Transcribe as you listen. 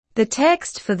The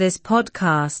text for this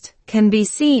podcast can be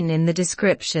seen in the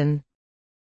description.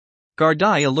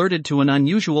 Gardaí alerted to an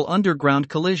unusual underground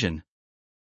collision.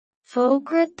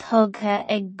 Fógra tugtha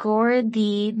ag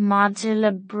Gardaí maidir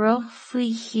le bruch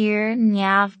faoi thír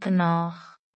neamhghnách.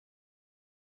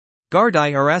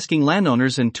 Gardaí are asking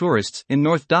landowners and tourists in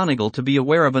North Donegal to be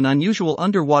aware of an unusual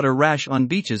underwater rash on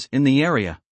beaches in the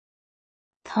area.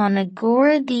 Tá na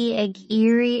Gardaí ag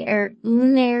iarraidh ar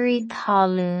úinéirí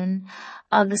talún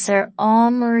agus ar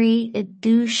ámóirí i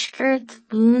dtúscairt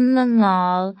bún na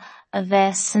ngáil a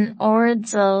bheith san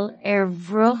ardal ar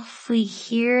bhruch faoi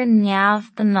thír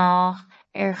neamhghnách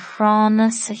ar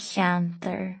shrána sa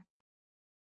cheantar.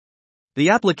 The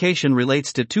application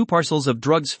relates to 2 parcels of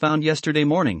drugs found yesterday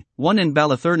morning, one in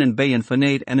Balathurnan Bay in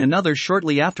Fanaid and another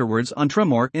shortly afterwards on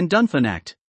Tramore in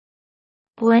Dunfanach.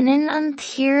 Baineann an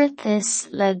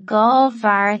tíreachtas le 2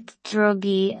 bhart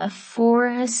drugaí a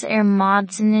fuarthas ar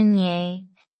maidin inné,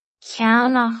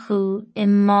 ceann acu i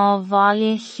Má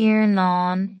Bhaile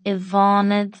Chiarnán i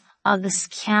Bhánad agus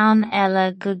ceann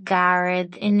eile go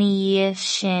gairid ina dhiaidh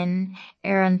sin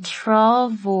ar an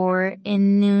trá mhór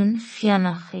in Nún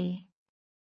Fionnachaí.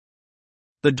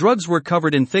 The drugs were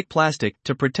covered in thick plastic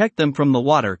to protect them from the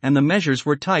water and the measures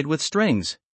were tied with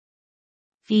strings.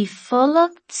 Bhí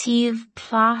folach taobh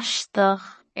pláisteach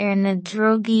ar na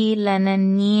drugaí le na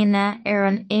ndaoine ar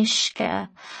an uisce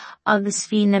agus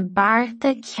bhí na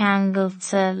bearta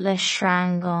ceangailte le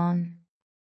sreangán.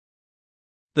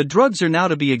 The drugs are now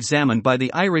to be examined by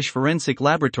the Irish Forensic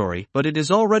Laboratory, but it is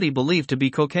already believed to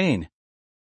be cocaine.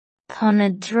 Tá na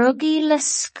drugaí le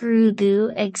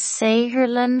scrúdú ag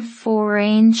saothairleann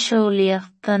fórainn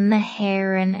seolaíochta na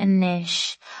hÉireann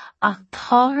anois, ach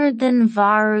táthar den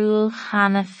bharúil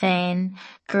cheana féin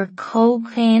gur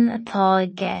cócéin atá i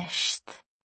gceist.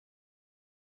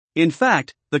 In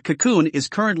fact, the cocoon is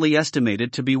currently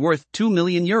estimated to be worth €2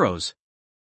 million.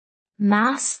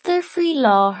 Meastar faoi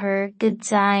láthair go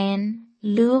dtaithin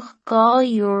luach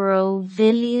 €2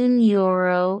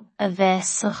 bhilliún a bheith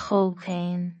sa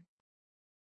cócéin.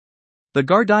 The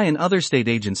Gardaí and other state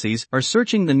agencies are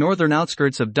searching the northern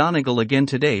outskirts of Donegal again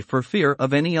today for fear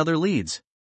of any other leads.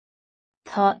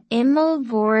 Tá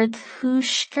imilbhord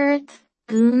thuaisceart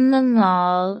bún na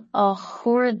ngáil á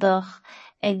chuardach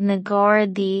ag na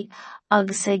Gardaí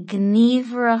agus ag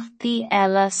gníomhaireachtaí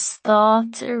eile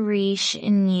stáit arís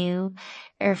inniu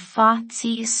ar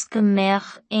faitís go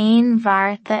mbeadh aon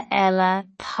bharrta eile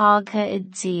tagtha i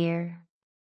dtír.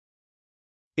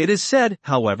 It is said,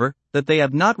 however, that they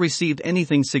have not received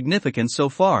anything significant so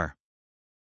far.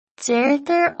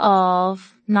 Deirtear ábhar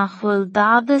nach bhfuil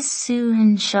dada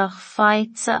suúthainseach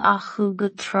faighte acu go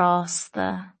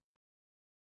trásta.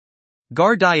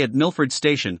 Gardaí at Milford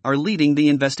Station are leading the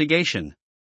investigation.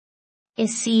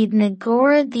 Is iad na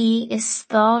Gardaí is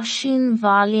stáisiún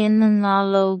Bhaile na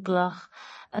nGaelóglach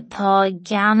atá ag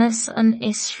gceannas an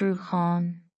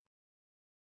Iosrúchán.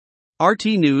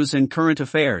 RT News and Current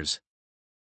Affairs.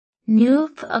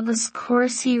 Nuacht agus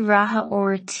cuasaí ratha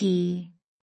ortaí.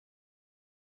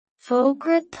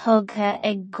 Fógra tugtha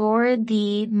ag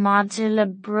Gardaí maidir le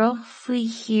bruch faoi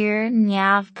thír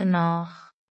neamhghnách.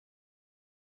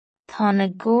 Tá na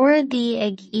Gardaí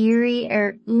ag iarraidh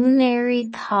ar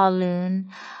úinéirí talún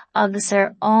agus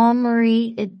ar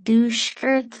ámóirí i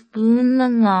dtúscairt bún na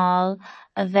ngáil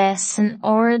a bheith san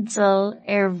ardal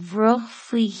ar bhruch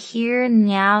faoi thír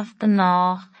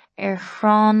neamhghnách ar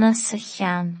shrána sa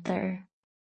cheantar.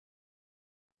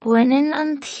 Baineann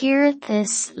an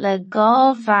tíreachtas le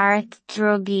 2 bhart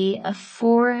drugaí a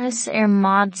fuarthas ar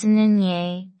maidin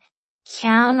inné,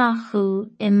 ceann acu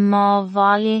i Má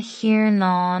Bhaile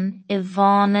Chiarnán i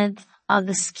Bhánad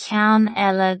agus ceann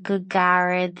eile go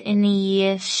gairid ina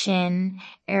dhiaidh sin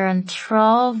ar an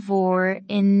trá mhór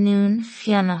in Nún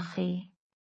Fionnachaí.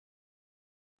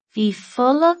 Bhí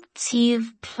folach taobh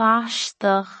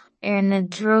pláisteach ar na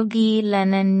drugaí le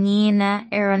na ndaoine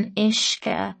ar an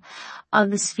uisce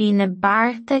agus bhí na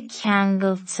bearta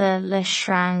ceangailte le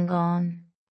sreangán.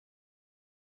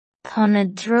 Tá na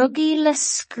drugaí le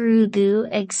scrúdú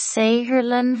ag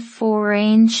saothairleann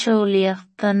fórainn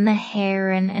seolaíochta na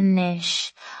hÉireann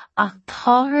anois, ach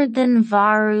táthar den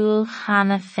bharúil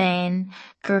cheana féin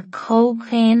gur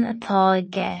cócéin atá i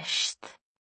gceist.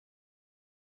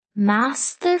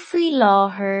 Meastar faoi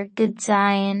láthair go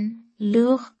dtaithin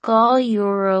luach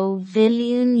 €2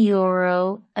 bhilliún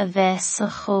a bheith sa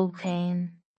cócéin.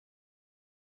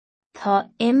 Tá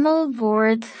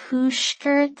imilbhord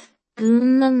thuaisceart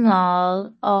bún na ngáil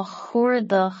á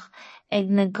chuardach ag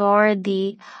na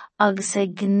Gardaí agus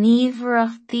ag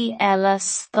gníomhaireachtaí eile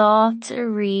stáit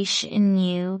arís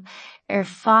inniu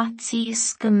fatíos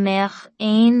go mbeadh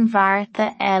aon bharrta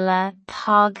eile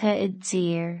tagtha i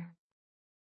dtír.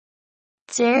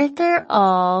 Deirtear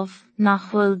ábhar nach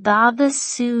bhfuil dada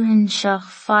suaimseach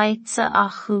faighte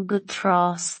acu go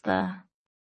trásta.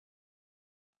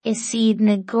 Is iad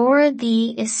na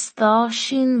gcomhardaí is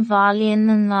stáisiún bhaile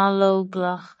na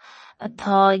nGaelóglach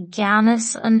atá ag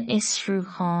geannas an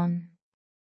Iosrúchán.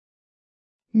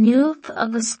 Nuacht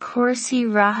agus cúrsaí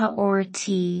ratha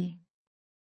ortaí.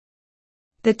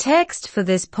 The text for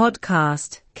this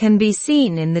podcast can be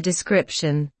seen in the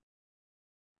description.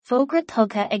 Fógra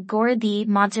tugtha ag gcomhardaí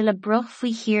maidir le bruch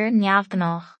faoi thír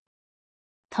neamhnach.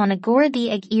 Tá na gcomhardaí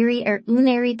ag iarraidh ar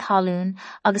únéirí talún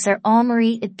agus ar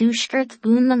ámóirí i dtúsgurt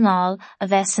bún na ngáil a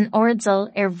bheith san ordzal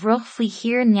ar bhruch faoi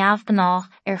thír neamhnach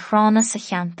ar chrána sa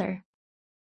cheantar.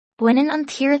 Baineann an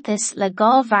tíreachtas le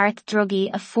gá bhairt drugaí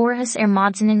a fuarthas ar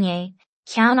maidin inné,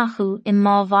 ceann acu i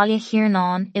mábhaile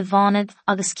Chiarnán i bhánad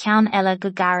agus ceann eile go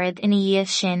gairid ina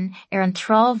dhiaidh sin ar an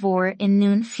trá-mhór in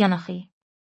nún fionnachaí.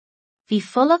 Bhí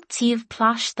fullach taobh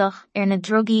pláisteach ar na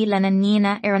drugaí le na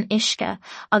níana ar an uisce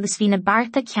agus bhí na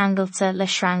bearta ceangailte le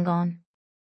sreangáin.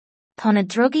 Tá na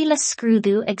drugaí le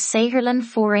scrúdú ag saothairleann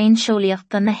fóraon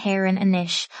seolaíochta na hÉireann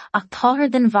anois ach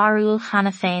táthar den bharúil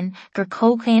cheana féin gur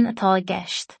cócéin atá i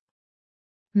gceist.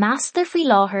 Meastar faoi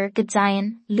láthair go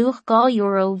dtaigneann luach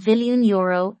 €2 bhilliún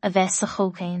a bheith sa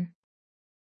chócéin.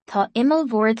 Tá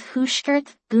imilbhord thuaisceart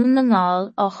bún na ngáil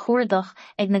á chuardach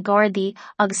ag na Gardaí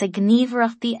agus ag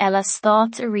gníomhaireachtaí eile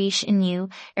stát arís inniu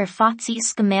ar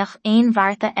fatíos go mbeadh aon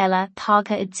bharrta eile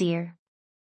tagtha i dtír.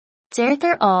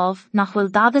 Deirtear ábhar nach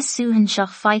bhfuil dada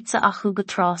suaimseach faighte acu go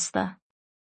trásta.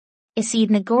 Is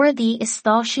iad na gcomhardaí is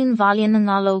stáisiún bhaile na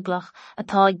nGaelóglach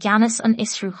atá ag geannas an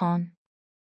Iosrúchán.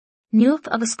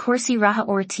 Nuacht agus cúrsaí ratha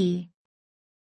ortaí.